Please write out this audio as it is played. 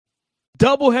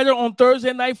Doubleheader on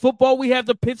Thursday Night Football. We have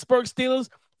the Pittsburgh Steelers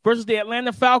versus the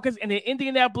Atlanta Falcons and the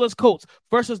Indianapolis Colts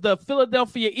versus the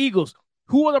Philadelphia Eagles.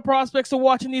 Who are the prospects of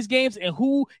watching these games and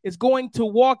who is going to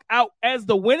walk out as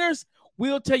the winners?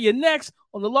 We'll tell you next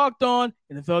on the Locked On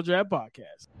NFL Draft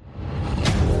Podcast.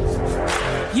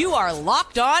 You are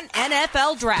Locked On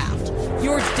NFL Draft,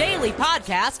 your daily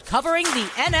podcast covering the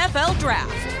NFL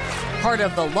Draft. Part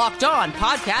of the Locked On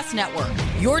Podcast Network,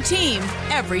 your team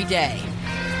every day.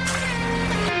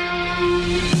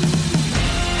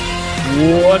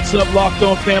 What's up, Locked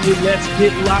On family? Let's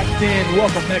get locked in.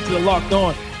 Welcome back to the Locked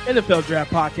On NFL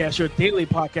Draft Podcast, your daily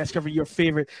podcast covering your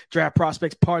favorite draft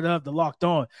prospects, part of the Locked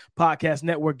On Podcast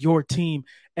Network, your team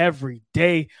every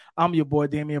day. I'm your boy,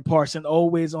 Damian Parson,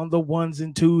 always on the ones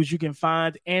and twos. You can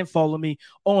find and follow me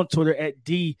on Twitter at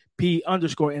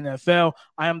DP_NFL.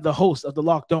 I am the host of the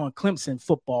Locked On Clemson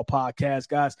Football Podcast.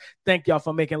 Guys, thank y'all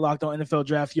for making Locked On NFL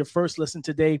Draft your first listen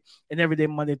today and every day,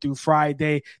 Monday through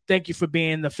Friday. Thank you for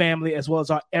being the family as well as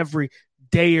our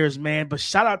everydayers, man. But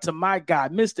shout out to my guy,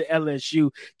 Mr.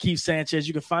 LSU, Keith Sanchez.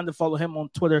 You can find and follow him on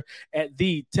Twitter at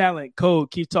The Talent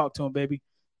Code. Keith, talk to him, baby.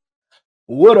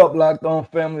 What up, Locked On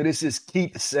family? This is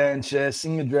Keith Sanchez,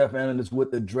 senior draft analyst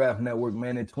with the Draft Network,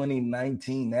 man, and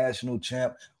 2019 national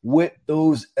champ with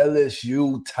those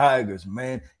LSU Tigers,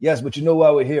 man. Yes, but you know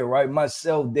why we're here, right?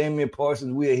 Myself, Damian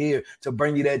Parsons, we are here to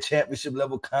bring you that championship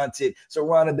level content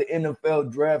surrounding the NFL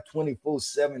Draft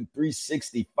 24/7,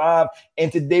 365.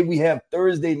 And today we have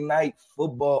Thursday Night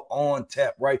Football on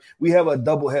tap, right? We have a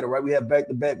doubleheader, right? We have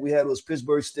back-to-back. We have those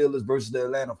Pittsburgh Steelers versus the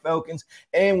Atlanta Falcons,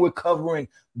 and we're covering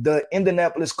the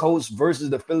Indianapolis Colts versus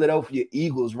the Philadelphia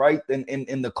Eagles, right?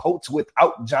 And the Colts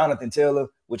without Jonathan Taylor,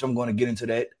 which I'm going to get into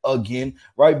that again,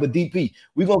 right? But DP,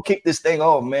 we're going to kick this thing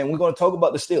off, man. We're going to talk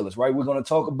about the Steelers, right? We're going to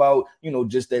talk about,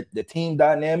 just that the team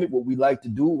dynamic, what we like to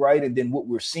do, right? And then what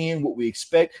we're seeing, what we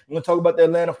expect. We're going to talk about the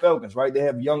Atlanta Falcons, right? They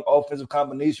have young offensive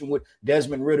combination with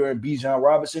Desmond Ridder and Bijan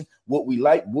Robinson. What we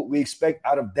like, what we expect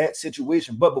out of that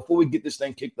situation. But before we get this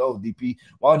thing kicked off, DP,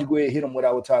 why don't you go ahead and hit them with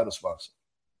our title sponsor?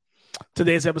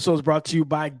 Today's episode is brought to you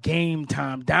by Game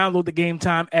Time. Download the Game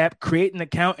Time app, create an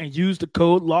account, and use the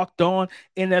code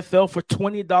LOCKEDONNFL for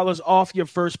 $20 off your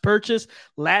first purchase.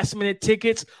 Last-minute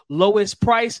tickets, lowest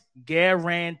price,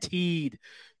 guaranteed.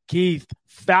 Keith,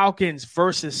 Falcons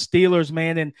versus Steelers,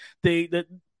 man. And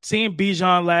seeing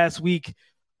Bijan last week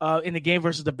in the game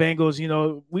versus the Bengals,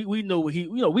 we knew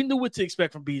we knew what to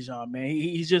expect from Bijan, man.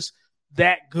 He's just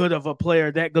that good of a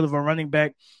player, that good of a running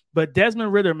back. But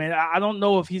Desmond Ridder, man, I don't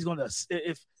know if we're going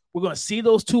to see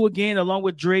those two again, along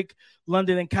with Drake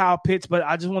London and Kyle Pitts. But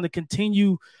I just want to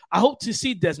continue. I hope to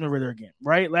see Desmond Ridder again.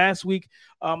 Right, last week,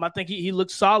 I think he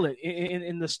looked solid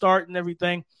in the start and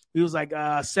everything. He was like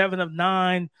 7 of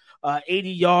 9, 80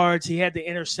 yards. He had the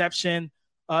interception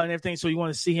and everything. So you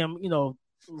want to see him,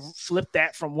 flip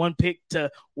that from one pick to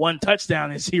one touchdown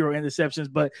and 0 interceptions.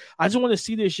 But I just want to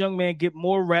see this young man get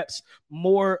more reps,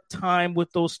 more time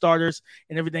with those starters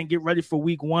and everything, get ready for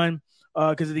week 1.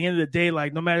 Because at the end of the day,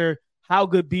 like, no matter how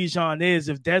good Bijan is,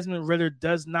 if Desmond Ridder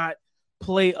does not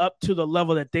play up to the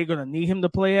level that they're going to need him to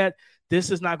play at, this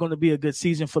is not going to be a good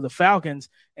season for the Falcons,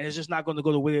 and it's just not going to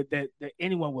go the way that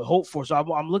anyone would hope for. So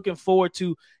I'm looking forward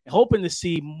to and hoping to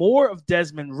see more of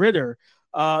Desmond Ridder,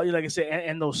 like I said,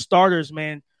 and those starters,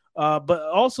 man. But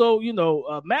also,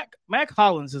 Mac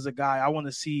Hollins is a guy I want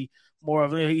to see more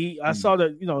of. I saw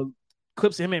the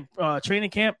clips of him in training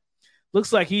camp.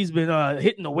 Looks like he's been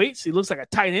hitting the weights. He looks like a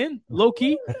tight end, low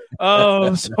key.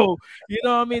 So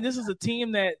this is a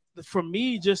team that, for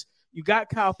me, just you got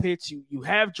Kyle Pitts, you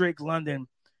have Drake London,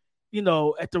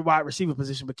 at the wide receiver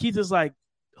position. But Keith is like,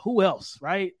 who else,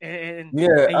 right? And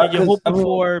you're hoping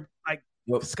for like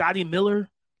Scotty Miller,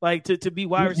 like to be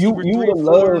wide receiver. You would have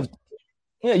loved.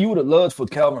 Yeah, you would have loved for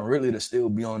Calvin Ridley to still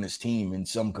be on this team in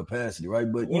some capacity,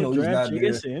 right? But he's not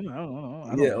there. I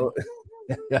don't know.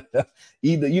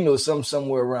 Either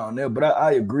somewhere around there. But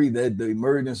I agree that the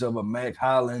emergence of a Mac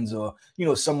Hollins or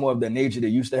somewhere of that nature, that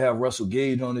used to have Russell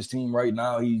Gage on this team. Right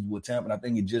now he's with Tampa, and I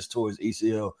think he just tore his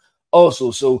ACL also.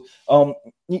 So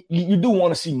you do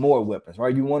want to see more weapons,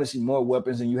 right? You want to see more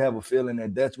weapons, and you have a feeling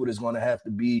that that's what it's going to have to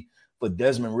be for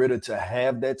Desmond Ridder to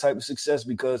have that type of success,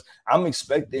 because I'm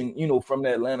expecting, from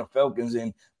the Atlanta Falcons,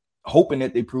 and hoping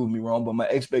that they prove me wrong, but my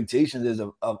expectations is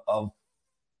a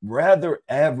rather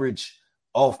average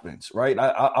offense, right?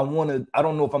 I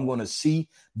don't know if I'm going to see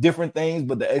different things,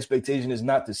 but the expectation is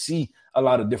not to see a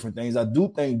lot of different things. I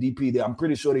do think DP, that I'm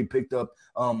pretty sure they picked up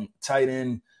tight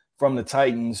end from the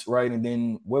Titans, right? And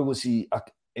then where was he?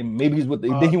 And maybe he's with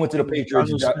then he went to the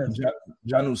Patriots,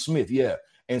 Jonnu Smith, yeah.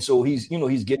 And so he's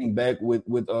getting back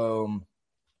with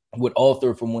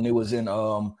Arthur from when they was in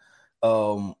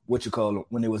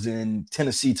when they was in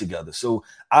Tennessee together. So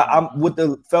I'm with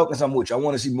the Falcons. I'm with you. I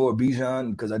want to see more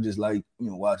Bijan because I just like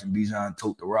watching Bijan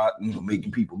tote the rock,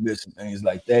 making people miss and things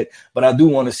like that. But I do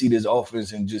want to see this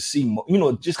offense and just see more,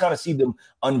 just kind of see them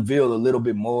unveil a little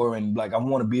bit more. And like I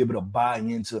want to be able to buy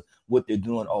into what they're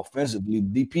doing offensively.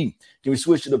 DP, can we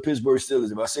switch to the Pittsburgh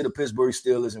Steelers? If I say the Pittsburgh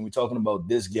Steelers and we're talking about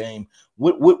this game,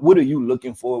 what are you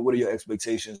looking for? What are your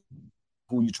expectations?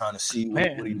 Who are you trying to see? What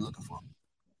are you looking for?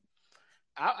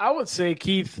 I would say,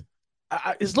 Keith,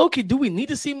 is low-key, do we need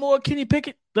to see more Kenny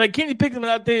Pickett? Like, Kenny Pickett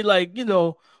out there, like,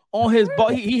 on his ball.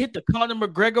 He hit the Conor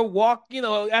McGregor walk,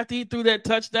 after he threw that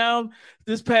touchdown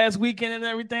this past weekend and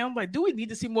everything. I'm like, do we need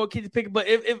to see more Kenny Pickett? But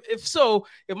if so,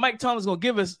 if Mike Tomlin's going to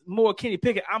give us more Kenny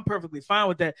Pickett, I'm perfectly fine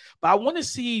with that. But I want to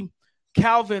see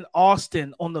Calvin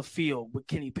Austin on the field with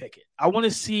Kenny Pickett. I want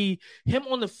to see him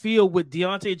on the field with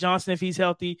Deontay Johnson if he's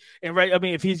healthy and right. I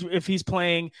mean, if he's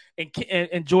playing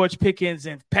and George Pickens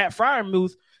and Pat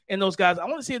Freiermuth and those guys. I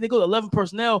want to see if they go to 11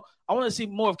 personnel. I want to see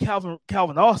more of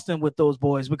Calvin Austin with those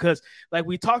boys because, like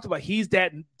we talked about, he's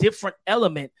that different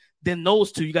element than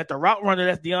those two. You got the route runner,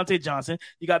 that's Deontay Johnson.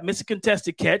 You got missing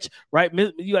contested catch, right?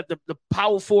 You got the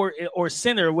power forward or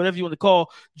center, or whatever you want to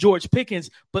call George Pickens.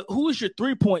 But who's your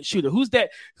 3-point shooter? Who's that?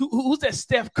 Who's that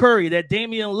Steph Curry, that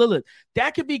Damian Lillard?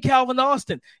 That could be Calvin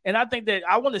Austin. And I think that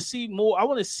I want to see more. I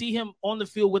want to see him on the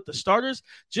field with the starters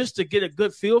just to get a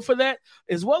good feel for that,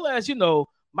 as well as,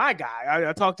 my guy,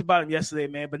 I talked about him yesterday,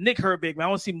 man. But Nick Herbig, man, I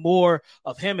want to see more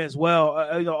of him as well.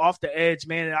 Off the edge,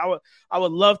 man. And I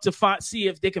would love to see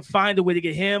if they can find a way to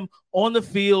get him on the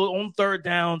field on third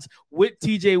downs with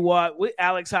T.J. Watt, with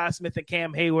Alex Highsmith and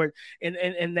Cam Hayward, and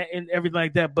everything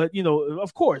like that. But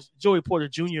of course, Joey Porter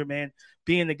Jr., man,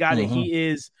 being the guy that he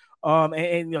is,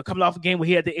 and coming off a game where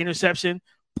he had the interception,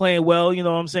 playing well. You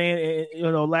know what I'm saying?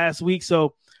 Last week.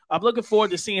 So I'm looking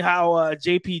forward to seeing how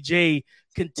JPJ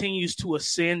continues to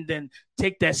ascend and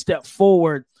take that step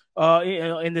forward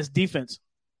in this defense.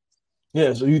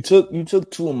 Yeah, so you took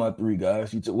 2 of my 3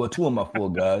 guys. You took 2 of my 4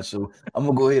 guys. So I'm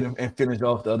gonna go ahead and finish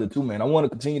off the other 2, man. I want to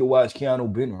continue to watch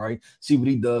Keanu Benton, right? See what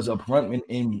he does up front.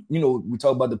 And we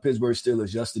talked about the Pittsburgh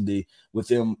Steelers yesterday with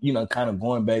them, kind of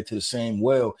going back to the same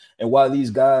well. And while these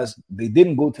guys, they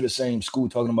didn't go to the same school,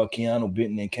 talking about Keanu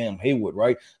Benton and Cam Hayward,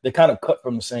 right? They kind of cut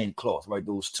from the same cloth, right?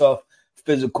 Those tough,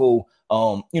 physical.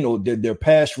 Their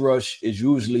pass rush is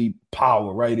usually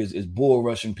power, right? Is bull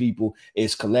rushing people,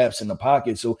 it's collapsing the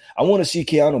pocket. So I want to see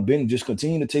Keanu Benton just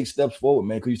continue to take steps forward,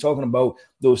 man, because you're talking about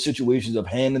those situations of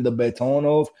handing the baton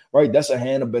off, right? That's a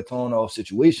hand the baton off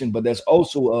situation, but that's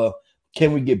also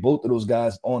can we get both of those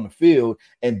guys on the field?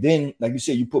 And then, like you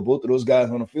said, you put both of those guys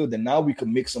on the field, then now we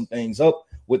can mix some things up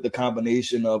with the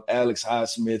combination of Alex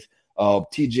Highsmith,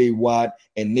 TJ Watt,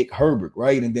 and Nick Herbig,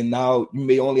 right? And then now you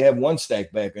may only have one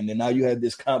stack back, and then now you have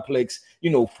this complex,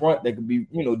 front that could be,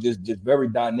 just very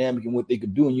dynamic in what they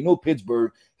could do. And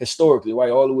Pittsburgh historically, right,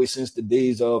 all the way since the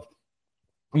days of,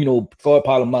 Floyd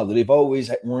Polamalu, they've always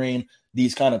ran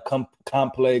these kind of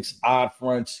complex odd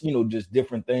fronts, just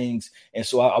different things. And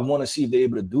so I want to see if they're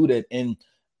able to do that. And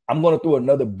I'm going to throw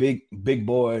another big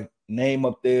boy name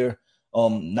up there.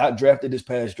 Not drafted this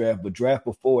past draft, but draft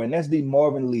before, and that's the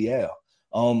Marvin Leal.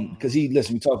 Because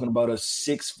we're talking about a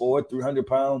 6'4",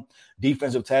 300-pound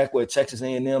defensive tackle at Texas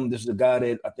A&M. This is a guy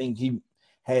that I think he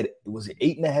had, was it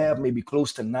 8.5, maybe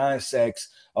close to 9 sacks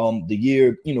the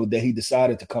year, that he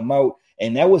decided to come out.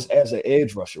 And that was as an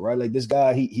edge rusher, right? Like this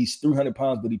guy, he's 300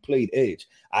 pounds, but he played edge.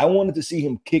 I wanted to see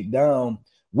him kick down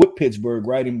with Pittsburgh,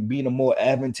 right, and being a more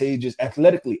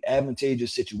athletically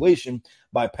advantageous situation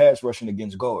by pass rushing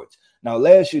against guards. Now,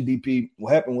 last year, DP,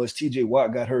 what happened was TJ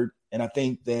Watt got hurt, and I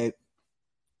think that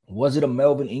was it a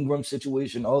Melvin Ingram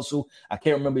situation also? I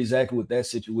can't remember exactly what that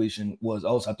situation was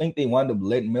also. I think they wound up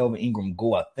letting Melvin Ingram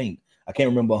go, I think. I can't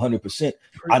remember 100%.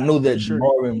 I know that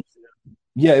Marvin –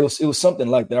 yeah, it was something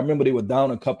like that. I remember they were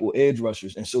down a couple edge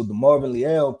rushers. And so the Marvin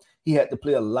Leal, he had to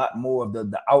play a lot more of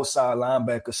the outside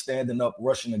linebacker standing up,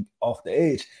 rushing off the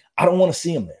edge. I don't want to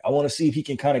see him there. I want to see if he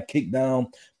can kind of kick down,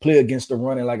 play against the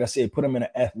run, and like I said, put him in an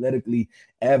athletically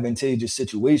advantageous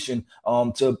situation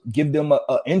to give them an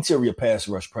interior pass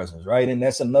rush presence, right? And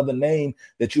that's another name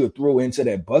that you would throw into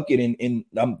that bucket. And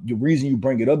the reason you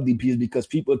bring it up, DP, is because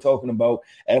people are talking about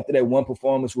after that one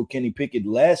performance with Kenny Pickett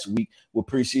last week with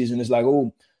preseason, it's like,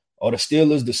 or the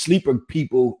Steelers, the sleeper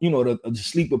people, the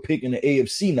sleeper pick in the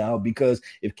AFC now, because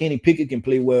if Kenny Pickett can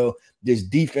play well, this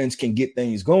defense can get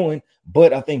things going.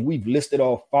 But I think we've listed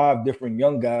off 5 different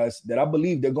young guys that I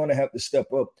believe they're going to have to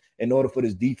step up in order for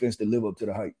this defense to live up to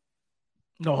the hype.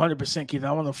 No, 100%, Keith.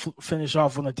 I want to finish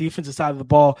off on the defensive side of the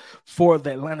ball for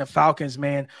the Atlanta Falcons,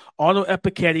 man. Arnold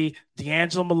Epiketti,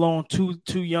 D'Angelo Malone,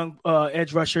 two young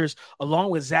edge rushers,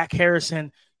 along with Zach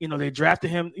Harrison. They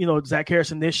drafted him, Zach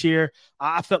Harrison this year.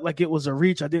 I felt like it was a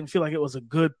reach. I didn't feel like it was a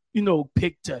good,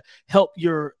 pick to help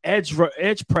your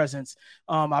edge presence.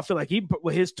 I feel like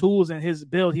with his tools and his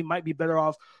build, he might be better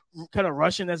off kind of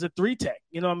rushing as a 3-tech,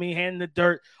 handing the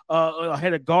dirt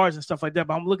ahead of guards and stuff like that.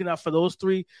 But I'm looking out for those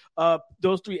three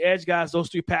edge guys, those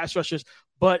three pass rushers.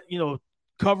 But,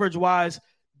 coverage wise,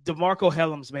 DeMarco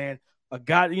Hellams, man, a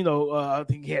guy, I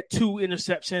think he had 2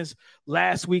 interceptions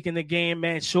last week in the game,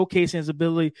 man, showcasing his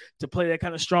ability to play that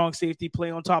kind of strong safety,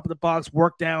 play on top of the box,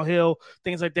 work downhill,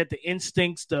 things like that, the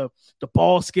instincts, the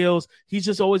ball skills. He's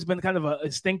just always been kind of an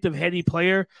instinctive, heady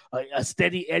player, a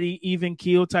steady Eddie, even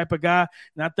keel type of guy.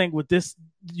 And I think with this,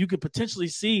 you could potentially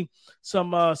see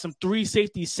some 3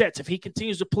 safety sets if he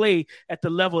continues to play at the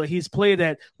level that he's played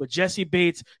at with Jesse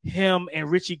Bates, him, and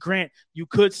Richie Grant. You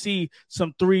could see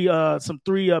some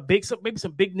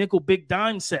big nickel, big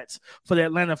dime sets for the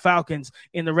Atlanta Falcons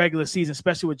in the regular season,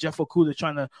 especially with Jeff Okudah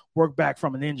trying to work back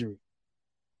from an injury.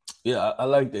 Yeah, I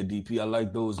like that, DP. I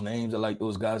like those names. I like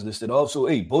those guys listed. Also,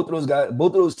 both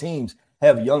of those teams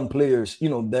have young players,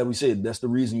 that we said that's the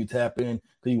reason you tap in,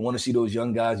 because you want to see those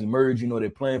young guys emerge. They're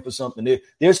playing for something.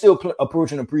 They're still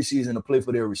approaching the preseason to play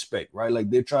for their respect, right?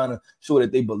 Like they're trying to show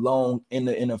that they belong in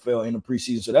the NFL in the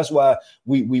preseason. So that's why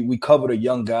we cover the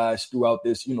young guys throughout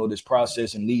this, this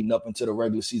process and leading up into the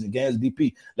regular season games.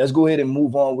 DP, let's go ahead and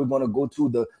move on. We're going to go to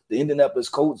the Indianapolis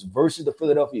Colts versus the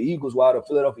Philadelphia Eagles, while the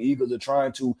Philadelphia Eagles are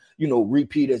trying to,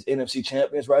 repeat as NFC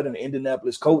champions, right? And the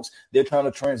Indianapolis Colts, they're trying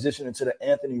to transition into the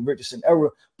Anthony Richardson era.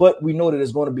 But we know that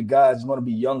there's going to be guys, there's going to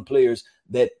be young players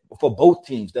that for both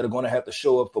teams that are going to have to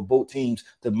show up for both teams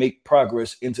to make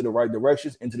progress into the right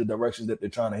directions, into the directions that they're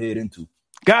trying to head into.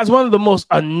 Guys, one of the most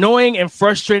annoying and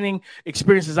frustrating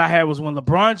experiences I had was when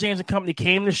LeBron James and company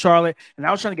came to Charlotte, and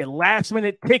I was trying to get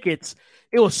last-minute tickets.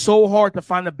 It was so hard to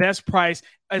find the best price,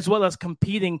 as well as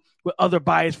competing with other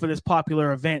buyers for this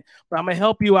popular event. But I'm going to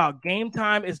help you out. Game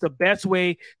Time is the best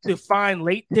way to find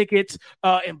late tickets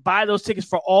and buy those tickets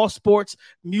for all sports,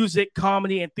 music,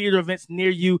 comedy, and theater events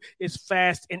near you. It's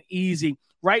fast and easy.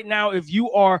 Right now, if you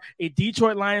are a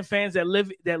Detroit Lions fans that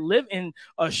live in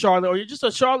Charlotte, or you're just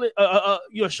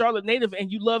you're a Charlotte native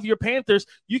and you love your Panthers,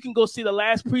 you can go see the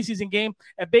last preseason game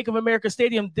at Bank of America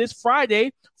Stadium this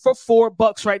Friday for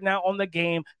 $4 right now on the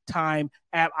Game Time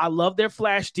app. I love their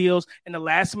flash deals and the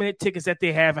last minute tickets that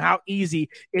they have and how easy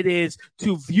it is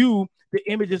to view the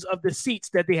images of the seats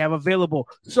that they have available.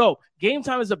 So Game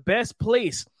Time is the best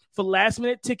place for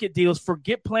last-minute ticket deals.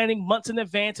 Forget planning months in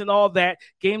advance and all that.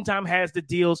 Game Time has the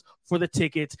deals for the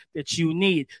tickets that you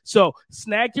need. So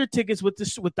snag your tickets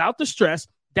without the stress.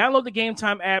 Download the Game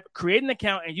Time app, create an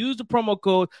account, and use the promo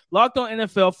code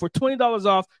LOCKEDONNFL for $20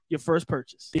 off your first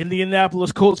purchase. The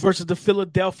Indianapolis Colts versus the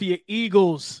Philadelphia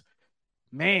Eagles.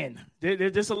 Man,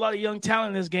 there's a lot of young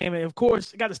talent in this game. And, of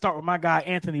course, I got to start with my guy,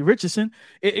 Anthony Richardson.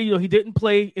 He didn't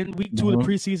play in week 2 of the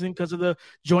preseason because of the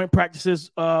joint practices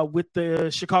with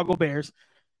the Chicago Bears.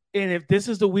 And if this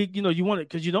is the week, you want it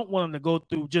because you don't want him to go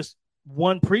through just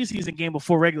one preseason game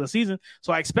before regular season.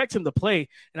 So I expect him to play.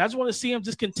 And I just want to see him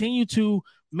just continue to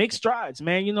make strides,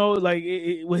 man.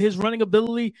 With his running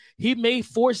ability, he may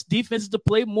force defenses to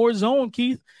play more zone,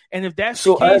 Keith. And if that's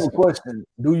so, the case, I have a question.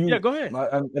 Yeah, go ahead.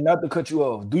 And not to cut you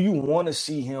off, do you want to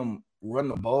see him run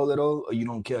the ball at all, or you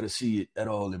don't care to see it at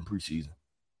all in preseason?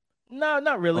 No,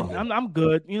 not really. Okay. I'm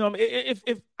good.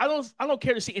 If I don't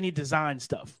care to see any design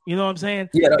stuff. You know what I'm saying?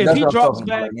 Yeah, if he drops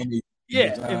back.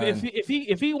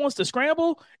 If he wants to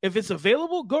scramble, if it's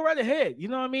available, go right ahead. You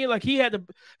know what I mean? Like he had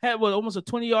almost a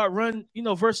 20-yard run,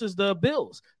 versus the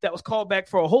Bills that was called back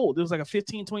for a hold. It was like a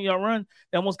 15, 20-yard run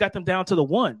that almost got them down to the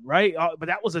 1, right? But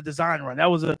that was a design run. That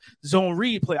was a zone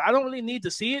read play. I don't really need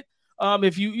to see it.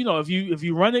 If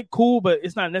you run it, cool, but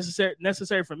it's not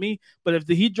necessary for me. But if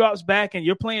he drops back and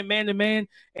you're playing man to man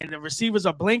and the receivers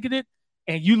are blanketed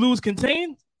and you lose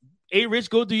contain, hey, Rich,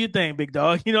 go do your thing, big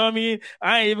dog. You know what I mean?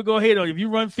 I ain't even going to hate on you. If you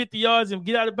run 50 yards and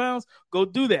get out of bounds, go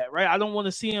do that, right? I don't want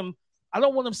to see him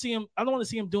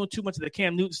doing too much of the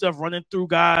Cam Newton stuff, running through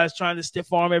guys, trying to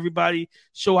stiff arm everybody,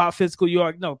 show how physical you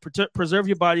are. No, preserve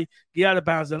your body, get out of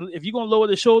bounds. And if you're going to lower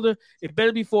the shoulder, it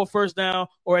better be for a first down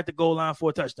or at the goal line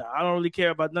for a touchdown. I don't really care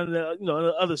about none of the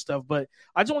the other stuff, but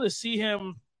I just want to see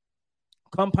him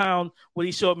compound what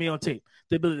he showed me on tape.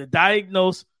 The ability to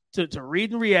diagnose, to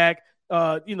read and react,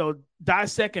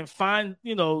 dissect and find,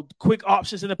 quick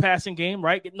options in the passing game,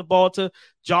 right? Getting the ball to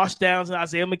Josh Downs and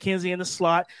Isaiah McKenzie in the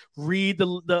slot, read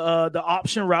the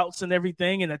option routes and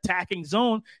everything, and attacking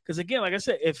zone. Because again, like I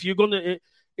said, if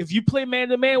you play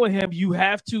man-to-man with him, you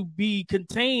have to be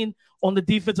contained on the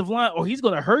defensive line or he's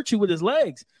going to hurt you with his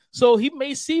legs. So he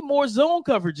may see more zone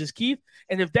coverages, Keith.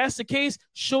 And if that's the case,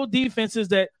 show defenses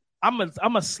that I'm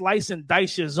a slice and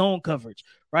dice your zone coverage,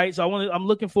 right? So I'm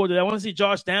looking forward to that. I want to see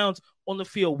Josh Downs on the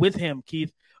field with him,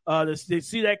 Keith. To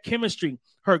see that chemistry.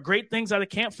 Heard great things out of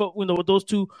camp for, with those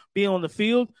two being on the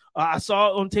field. I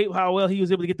saw on tape how well he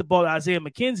was able to get the ball to Isaiah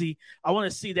McKenzie. I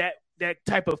want to see that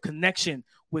type of connection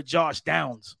with Josh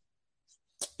Downs.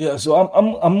 Yeah, so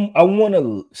I want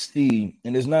to see,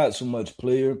 and it's not so much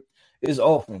player, it's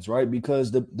offense, right?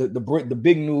 Because the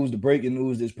big news, the breaking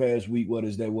news this past week,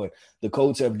 the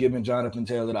Colts have given Jonathan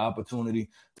Taylor the opportunity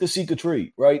to seek a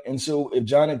trade, right? And so if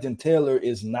Jonathan Taylor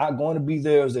is not going to be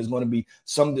there, there's going to be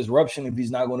some disruption. If he's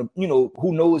not going to,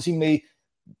 who knows, he may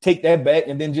take that back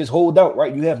and then just hold out,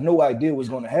 right? You have no idea what's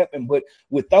going to happen. But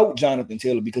without Jonathan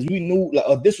Taylor, because we knew,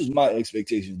 this was my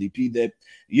expectations, DP, that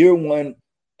year one,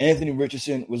 Anthony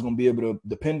Richardson was going to be able to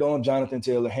depend on Jonathan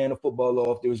Taylor, hand the football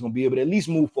off. They was going to be able to at least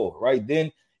move forward, right?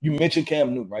 Then you mentioned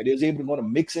Cam Newton, right? They was able to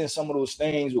mix in some of those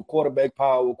things with quarterback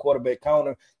power, quarterback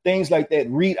counter, things like that,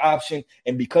 read option.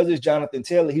 And because it's Jonathan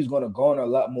Taylor, he's going to garner a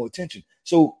lot more attention.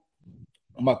 So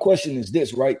my question is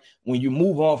this, right? When you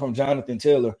move on from Jonathan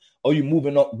Taylor, are you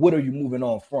moving on? What are you moving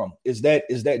on from? Is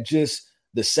that just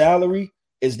the salary?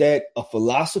 Is that a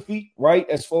philosophy, right?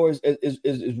 As far as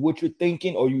what you're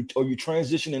thinking, or you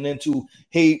transitioning into,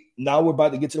 hey, now we're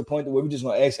about to get to the point where we're just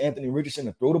going to ask Anthony Richardson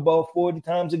to throw the ball 40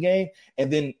 times a game.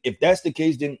 And then if that's the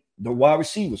case, then the wide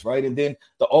receivers, right? And then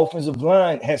the offensive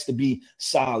line has to be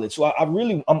solid. So I'm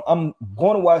going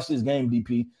to watch this game,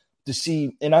 DP, to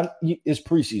see, and it's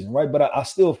preseason, right? But I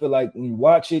still feel like when you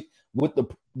watch it with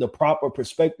the proper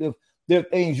perspective, there are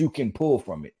things you can pull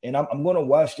from it. And I'm going to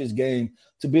watch this game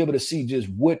to be able to see just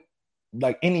what,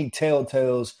 like, any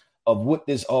telltales of what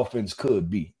this offense could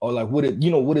be, or like what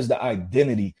is the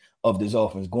identity of this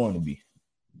offense going to be.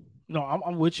 No,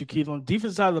 I'm with you, Keith. On the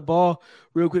defense side of the ball,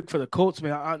 real quick for the Colts,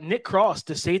 man, Nick Cross,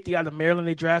 the safety out of Maryland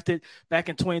they drafted back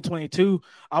in 2022.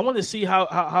 I want to see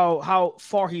how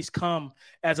far he's come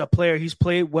as a player. He's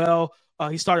played well.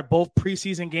 He started both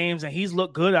preseason games, and he's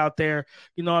looked good out there,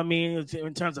 in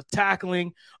terms of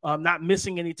tackling, not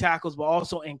missing any tackles, but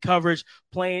also in coverage,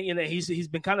 playing. He's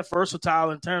been kind of versatile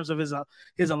in terms of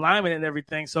his alignment and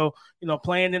everything. So,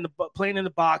 playing in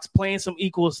the box, playing some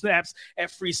equal snaps at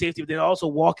free safety, but then also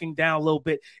walking down a little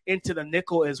bit into the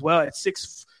nickel as well at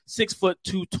 6 foot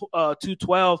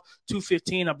 212,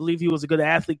 215. I believe he was a good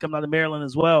athlete coming out of Maryland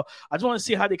as well. I just want to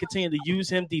see how they continue to use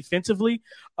him defensively,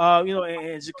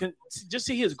 and just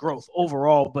see his growth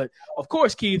overall. But of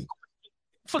course, Keith,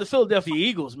 for the Philadelphia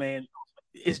Eagles, man,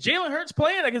 is Jalen Hurts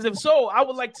playing? Because if so, I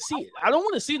would like to see it. I don't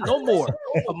want to see no more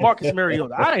of Marcus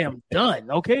Mariota. I am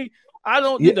done. Okay, I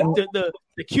don't. Yeah.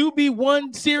 The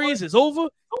QB1 series is over.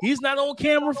 He's not on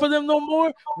camera for them no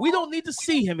more. We don't need to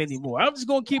see him anymore. I'm just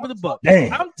going to keep it a buck.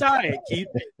 Dang. I'm tired, Keith.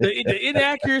 The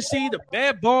inaccuracy, the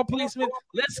bad ball placement.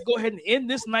 Let's go ahead and end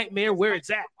this nightmare where it's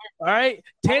at. All right?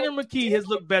 Tanner McKee has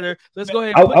looked better. Let's go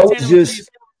ahead and put Tanner McKee as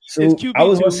QB2. I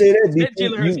was going to say that. Let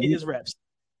Jalen Hurts get his reps.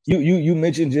 You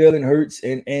mentioned Jalen Hurts,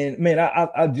 and man,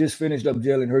 I just finished up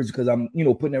Jalen Hurts because I'm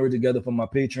putting everything together for my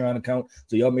Patreon account.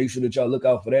 So y'all make sure that y'all look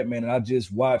out for that, man. And I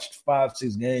just watched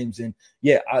 5-6 games, and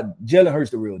yeah, Jalen Hurts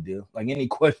the real deal. Like, any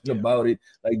question about it,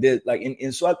 like that, like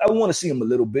and so I want to see him a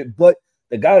little bit, but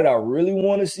the guy that I really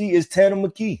want to see is Tanner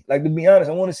McKee. Like, to be honest,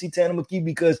 I want to see Tanner McKee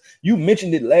because you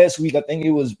mentioned it last week. I think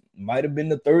it might have been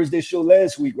the Thursday show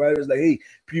last week, right? It was like, hey,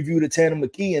 preview to Tanner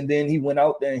McKee, and then he went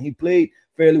out there and he played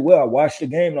fairly well. I watched the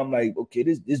game and I'm like, okay,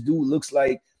 this dude looks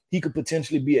like he could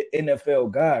potentially be an NFL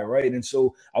guy, right? And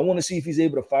so I want to see if he's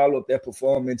able to follow up that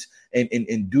performance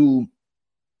and do,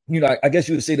 I guess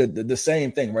you would say the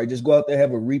same thing, right? Just go out there,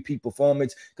 have a repeat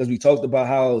performance, because we talked about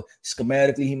how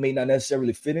schematically he may not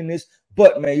necessarily fit in this.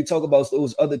 But, man, you talk about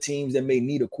those other teams that may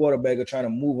need a quarterback or trying to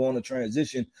move on a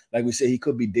transition. Like we said, he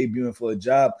could be debuting for a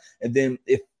job. And then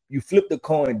if you flip the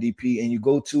coin, DP, and you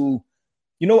go to,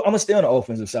 I'm going to stay on the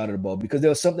offensive side of the ball, because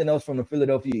there was something else from the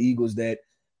Philadelphia Eagles that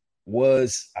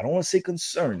was, I don't want to say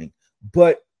concerning,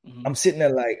 but I'm sitting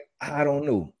there like, I don't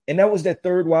know. And that was that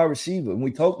third wide receiver. And we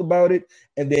talked about it.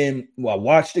 And then I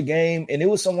watched the game, and it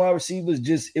was some wide receivers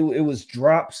it was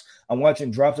drops. I'm watching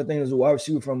drops. I think it was a wide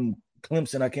receiver from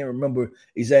Clemson. I can't remember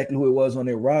exactly who it was on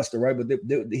their roster, right? But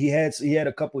he had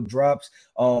a couple drops.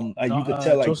 You could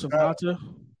tell, like, Joseph Nata.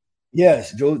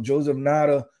 Yes, Joseph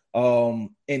Nata. And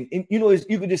you know,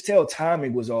 you could just tell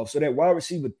timing was off. So that wide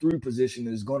receiver 3 position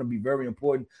is going to be very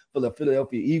important for the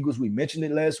Philadelphia Eagles. We mentioned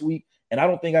it last week, and I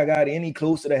don't think I got any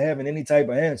closer to having any type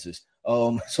of answers.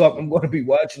 So I'm going to be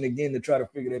watching again to try to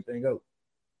figure that thing out.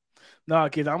 No,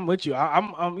 kid, I'm with you.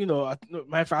 I'm you know,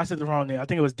 matter of fact, I said the wrong name. I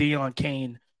think it was Deion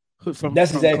Kane from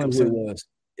exactly Clemson, who it was.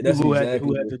 That's who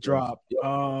exactly had the drop.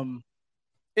 Yep.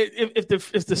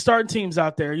 If the starting teams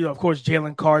out there, you know, of course,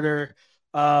 Jalen Carter,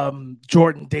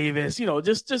 Jordan Davis, you know,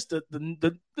 just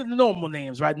the normal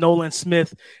names, right? Nolan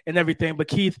Smith and everything. But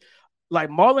Keith, like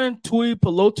Marlon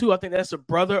Tuipulotu, I think that's the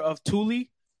brother of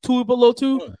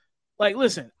Tuipulotu. Like,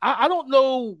 listen, I don't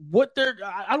know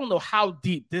I don't know how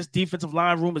deep this defensive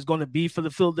line room is going to be for the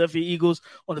Philadelphia Eagles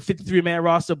on the 53-man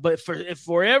roster. But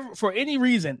for any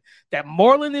reason that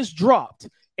Marlon is dropped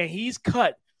and he's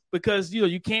cut because, you know,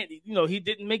 you can't, you know, he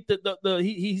didn't make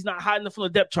he's not high enough on the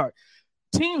depth chart.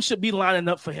 Teams should be lining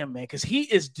up for him, man, because he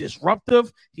is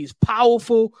disruptive. He's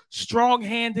powerful,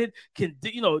 strong-handed. Can,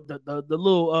 you know, the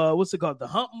little what's it called, the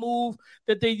hump move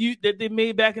that they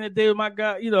made back in the day with my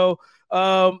guy. You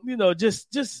know,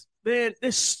 just man,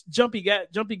 this jumpy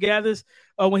gathers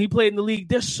when he played in the league.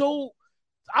 They're so.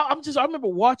 I remember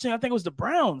watching. I think it was the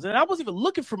Browns, and I wasn't even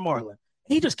looking for Marlon.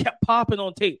 He just kept popping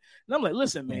on tape, and I'm like,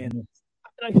 listen, man,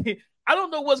 I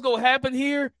don't know what's gonna happen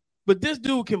here. But this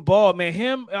dude can ball,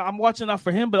 man. I'm watching out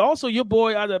for him, but also your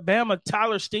boy out of Alabama,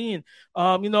 Tyler Steen.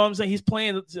 You know what I'm saying? He's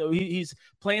playing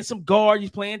some guard. He's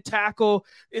playing tackle.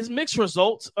 It's mixed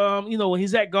results. You know, when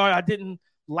he's at guard, I didn't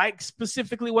like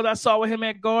specifically what I saw with him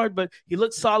at guard, but he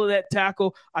looked solid at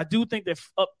tackle. I do think that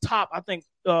up top, I think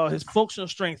his functional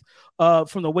strength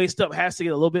from the waist up has to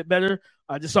get a little bit better.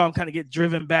 I just saw him kind of get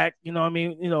driven back, you know what I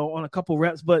mean, you know, on a couple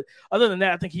reps. But other than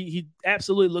that, I think he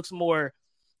absolutely looks more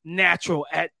natural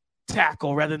at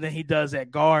tackle rather than he does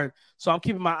at guard. So I'm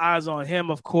keeping my eyes on him,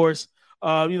 of course, you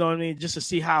know what I mean, just to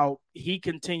see how he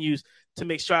continues to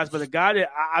make strides. But a guy that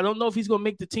I don't know if he's going to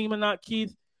make the team or not,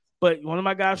 Keith, but one of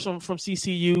my guys from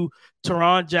CCU,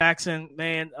 Teron Jackson,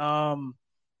 man, you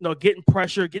know, getting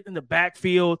pressure, getting in the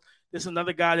backfield. This is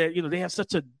another guy that, you know, they have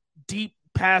such a deep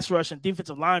pass rush and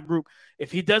defensive line group.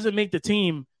 If he doesn't make the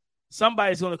team,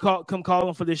 somebody's going to come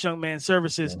calling for this young man's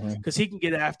services because he can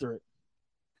get after it.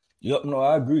 Yep, no,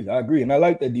 I agree. And I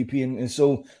like that, DP. And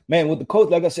so, man, with the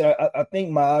coach, like I said, I think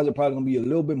my eyes are probably going to be a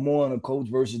little bit more on the coach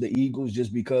versus the Eagles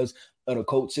just because of the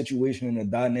coach situation and the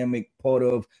dynamic part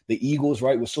of the Eagles,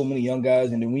 right, with so many young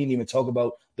guys. And then we didn't even talk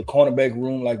about the cornerback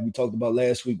room like we talked about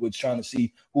last week, with trying to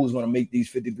see who's going to make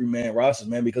these 53-man rosters,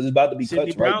 man, because it's about to be Sidney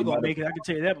cuts, Brown right? going to make it. I can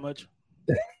tell you that much.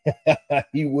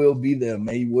 He will be there,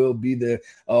 man. He will be there.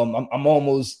 I'm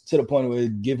almost to the point where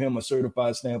give him a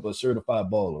certified stamp, a certified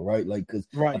baller, right? Like, because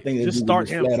I think just start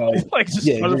him. Flat out, like just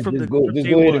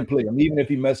go ahead and play him. Even if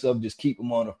he mess up, just keep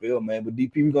him on the field, man. But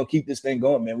DP, we're gonna keep this thing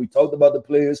going, man. We talked about the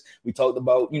players, we talked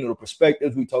about, you know, the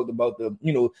perspectives, we talked about the,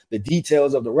 you know, the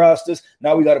details of the rosters.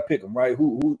 Now we got to pick them, right?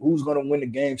 Who's gonna win the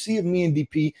game? See if me and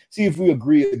DP, see if we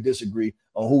agree or disagree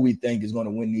on who we think is going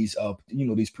to win these, you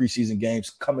know, these preseason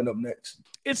games coming up next.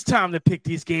 It's time to pick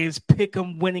these games, pick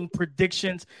them, winning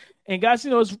predictions. And guys,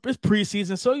 you know, it's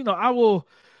preseason, so, you know, I will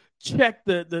check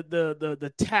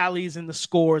the tallies and the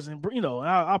scores, and, you know,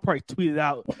 I'll probably tweet it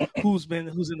out who's in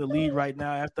the lead right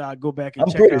now after I go back and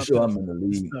check out. I'm pretty sure I'm in the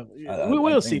lead. Yeah,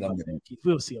 we'll see about that, Keith.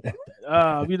 We'll see about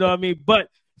that. You know what I mean? But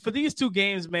for these two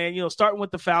games, man, you know, starting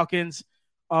with the Falcons,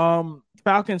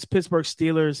 Pittsburgh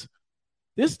Steelers.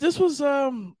 This was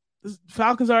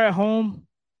Falcons are at home.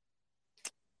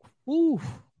 Ooh,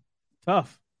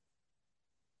 tough.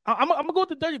 I'm gonna go with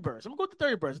the Dirty Birds. I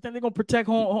think they're gonna protect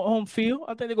home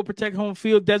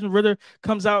field. Desmond Ridder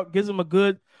comes out, gives them a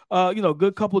good,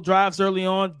 good couple drives early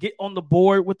on. Get on the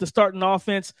board with the starting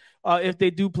offense. If they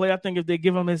do play, I think if they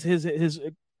give him his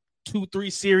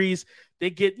 2-3 series, they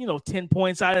get 10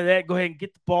 points out of that. Go ahead and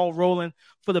get the ball rolling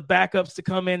for the backups to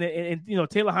come in, and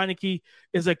Taylor Heineke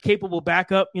is a capable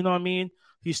backup. You know what I mean?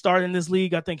 He's starting in this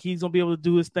league. I think he's gonna be able to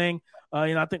do his thing. I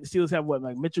think the Steelers have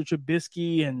Mitchell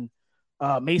Trubisky and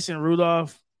Mason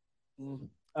Rudolph.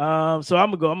 So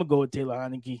I'm gonna go with Taylor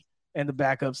Heineke and the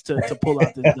backups to pull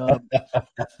out this dub.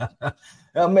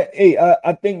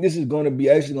 I think this is going to be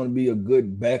a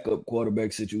good backup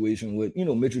quarterback situation with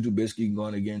Mitchell Trubisky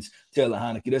going against Taylor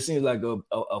Heineke. That seems like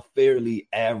a fairly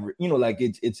average, like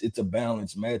it's a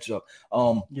balanced matchup.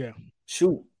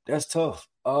 Shoot, that's tough.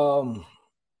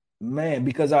 Man,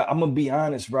 because I'm gonna be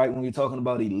honest, right? When you're talking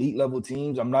about elite level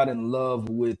teams, I'm not in love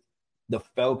with the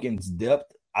Falcons'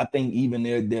 depth. I think even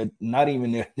they're not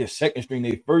even their second string,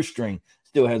 their first string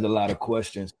still has a lot of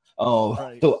questions.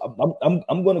 Right. So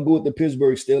I'm going to go with the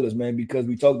Pittsburgh Steelers, man, because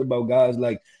we talked about guys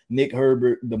like Nick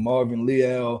Herbert, DeMarvin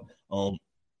Leal,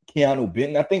 Keanu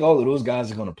Benton. I think all of those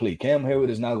guys are going to play. Cam Hayward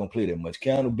is not going to play that much.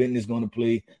 Keanu Benton is going to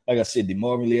play. Like I said,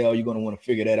 DeMarvin Leal, you're going to want to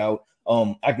figure that out.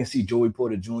 I can see Joey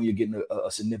Porter Jr. getting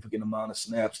a significant amount of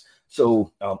snaps.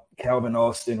 So Calvin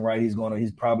Austin, right? He's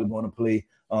probably going to play.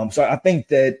 So I think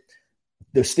that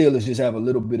the Steelers just have a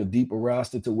little bit of deeper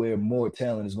roster to where more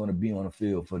talent is going to be on the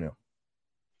field for them.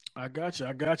 I got you.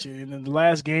 And in the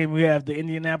last game, we have the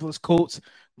Indianapolis Colts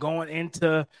going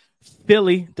into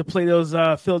Philly to play those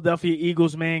Philadelphia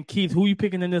Eagles, man. Keith, who are you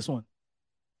picking in this one?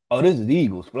 Oh, this is the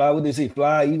Eagles. Fly, what they say?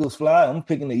 Fly, Eagles, fly. I'm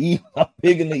picking the Eagles. I'm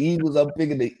picking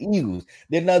the Eagles.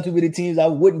 There's not too many teams I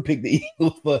wouldn't pick the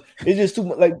Eagles for. It's just too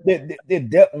much. Like, their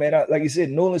depth, man. Like you said,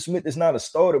 Nolan Smith is not a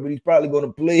starter, but he's probably going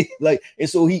to play. And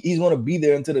so he's going to be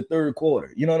there until the third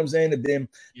quarter. You know what I'm saying? And then,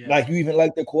 you even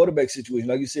like the quarterback situation.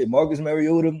 Like you said, Marcus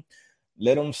Mariota,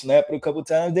 let him snap it a couple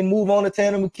times, then move on to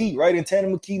Tanner McKee, right? And Tanner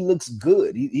McKee looks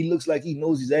good. He looks like he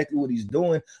knows exactly what he's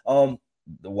doing.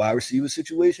 The wide receiver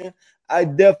situation, I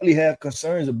definitely have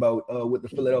concerns about with the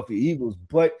Philadelphia Eagles,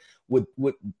 but with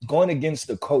going against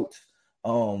the Colts, I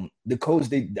don't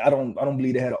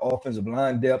believe they had an offensive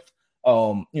line depth.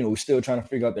 We're still trying to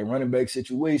figure out their running back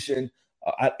situation,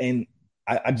 I'm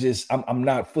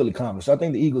not fully confident. So I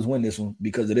think the Eagles win this one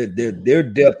because of their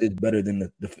depth is better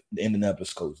than the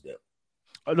Indianapolis Colts depth.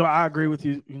 No, I agree with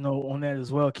you, on that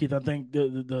as well, Keith. I think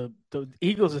the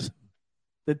Eagles is.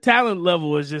 The talent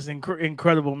level is just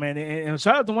incredible, man. And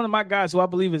shout out to one of my guys who I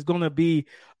believe is going to be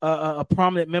a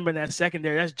prominent member in that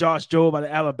secondary. That's Josh Jobe out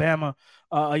of Alabama.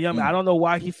 A young man. I don't know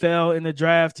why he fell in the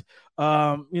draft,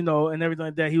 and everything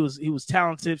like that. He was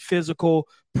talented, physical,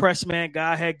 press man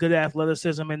guy, had good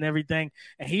athleticism and everything.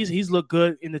 And he's looked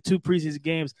good in the 2 preseason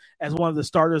games as one of the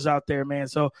starters out there, man.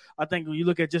 So I think when you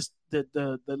look at just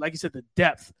the like you said, the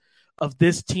depth of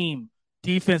this team,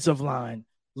 defensive line,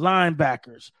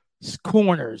 linebackers,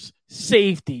 corners,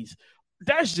 safeties.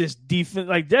 That's just defense.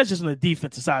 Like that's just on the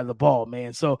defensive side of the ball,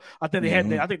 man. So I think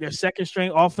I think their second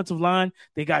string offensive line.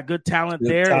 They got good talent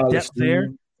there, depth there.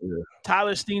 Yeah.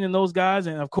 Tyler Steen and those guys,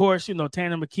 and of course,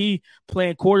 Tanner McKee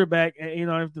playing quarterback.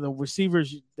 And the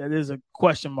receivers, that is a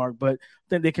question mark, but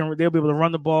I think they'll be able to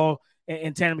run the ball,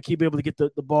 and Tanner McKee be able to get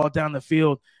the ball down the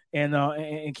field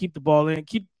and keep the ball in,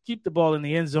 keep the ball in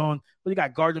the end zone. But you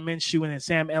got Gardner Minshew and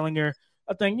Sam Ehlinger.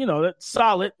 I think, that's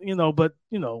solid, but,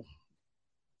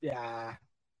 yeah,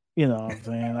 what I'm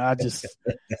saying?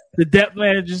 The depth,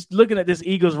 man, just looking at this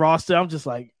Eagles roster, I'm just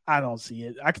like, I don't see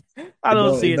it. I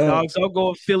don't see it, dog. So I'm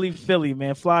going Philly,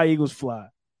 man. Fly, Eagles, fly.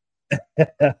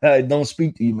 It don't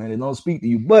speak to you, man. It don't speak to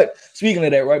you. But speaking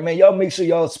of that, right, man, y'all make sure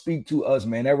y'all speak to us,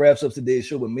 man. That wraps up today's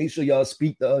show, but make sure y'all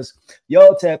speak to us.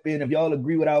 Y'all tap in if y'all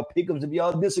agree with our pick'ems, if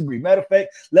y'all disagree. Matter of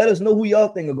fact, let us know who y'all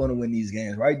think are going to win these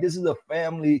games, right? This is a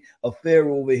family affair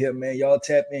over here, man. Y'all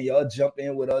tap in, y'all jump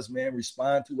in with us, man.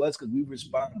 Respond to us because we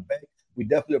respond back. We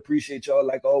definitely appreciate y'all.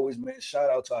 Like always, man, shout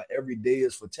out to our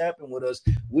everydayers for tapping with us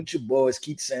with your boys,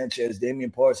 Keith Sanchez,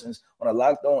 Damian Parsons, on a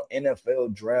Locked On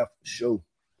NFL Draft show.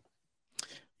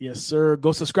 Yes, sir.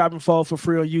 Go subscribe and follow for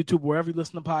free on YouTube, wherever you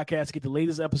listen to podcasts. Get the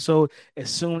latest episode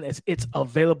as soon as it's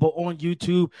available on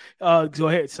YouTube. Go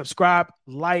ahead, subscribe,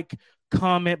 like,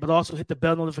 comment, but also hit the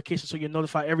bell notification so you're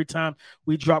notified every time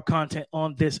we drop content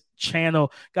on this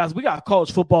channel. Guys, we got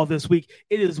college football this week.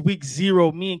 It is week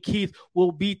 0. Me and Keith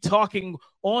will be talking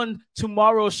on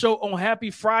tomorrow's show on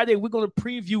Happy Friday. We're going to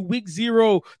preview week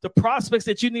 0, the prospects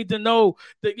that you need to know.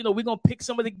 That we're going to pick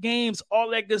some of the games,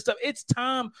 all that good stuff. It's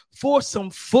time for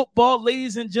some football,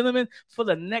 ladies and gentlemen, for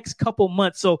the next couple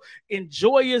months. So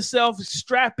enjoy yourself,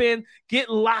 strap in, get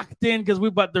locked in, because we're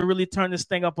about to really turn this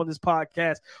thing up on this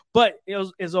podcast. But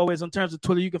as always, in terms of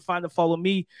Twitter, you can find and follow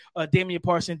me, Damian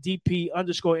Parson,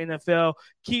 DP_NFL,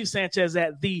 Keith Sanchez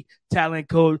at The Talent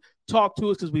Code. Talk to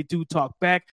us because we do talk back.